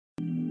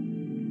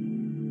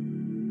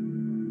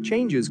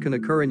Changes can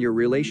occur in your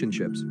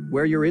relationships,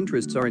 where your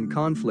interests are in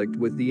conflict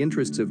with the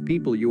interests of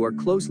people you are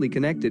closely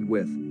connected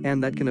with,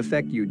 and that can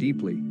affect you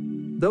deeply.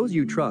 Those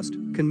you trust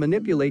can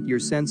manipulate your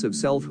sense of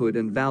selfhood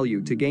and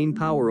value to gain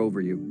power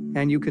over you,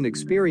 and you can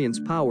experience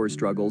power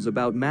struggles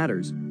about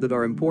matters that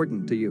are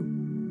important to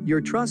you. Your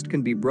trust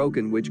can be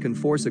broken, which can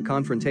force a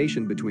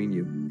confrontation between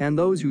you and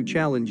those who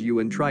challenge you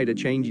and try to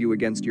change you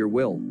against your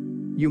will.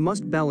 You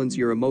must balance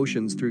your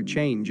emotions through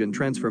change and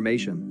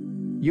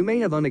transformation. You may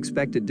have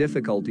unexpected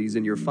difficulties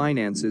in your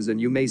finances,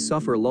 and you may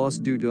suffer loss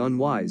due to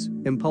unwise,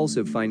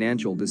 impulsive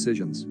financial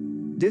decisions.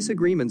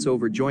 Disagreements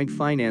over joint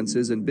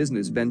finances and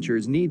business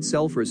ventures need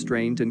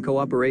self-restraint and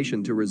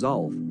cooperation to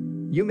resolve.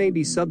 You may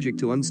be subject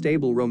to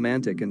unstable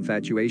romantic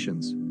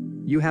infatuations.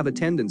 You have a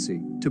tendency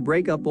to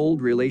break up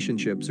old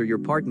relationships, or your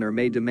partner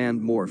may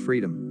demand more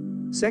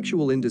freedom.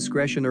 Sexual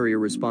indiscretion or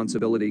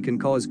irresponsibility can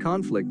cause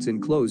conflicts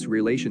in close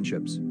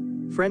relationships.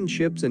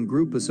 Friendships and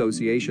group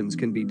associations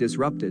can be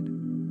disrupted.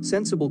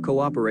 Sensible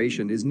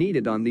cooperation is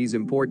needed on these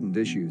important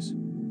issues.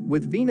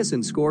 With Venus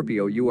in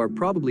Scorpio, you are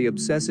probably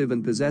obsessive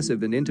and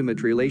possessive in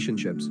intimate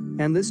relationships,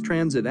 and this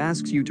transit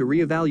asks you to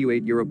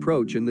reevaluate your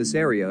approach in this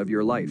area of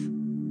your life.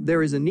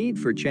 There is a need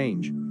for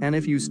change, and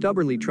if you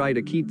stubbornly try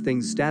to keep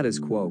things status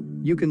quo,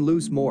 you can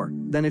lose more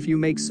than if you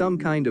make some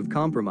kind of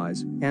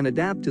compromise and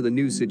adapt to the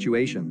new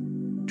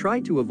situation.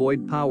 Try to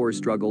avoid power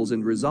struggles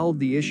and resolve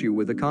the issue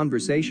with a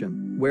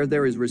conversation where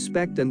there is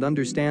respect and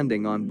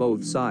understanding on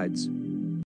both sides.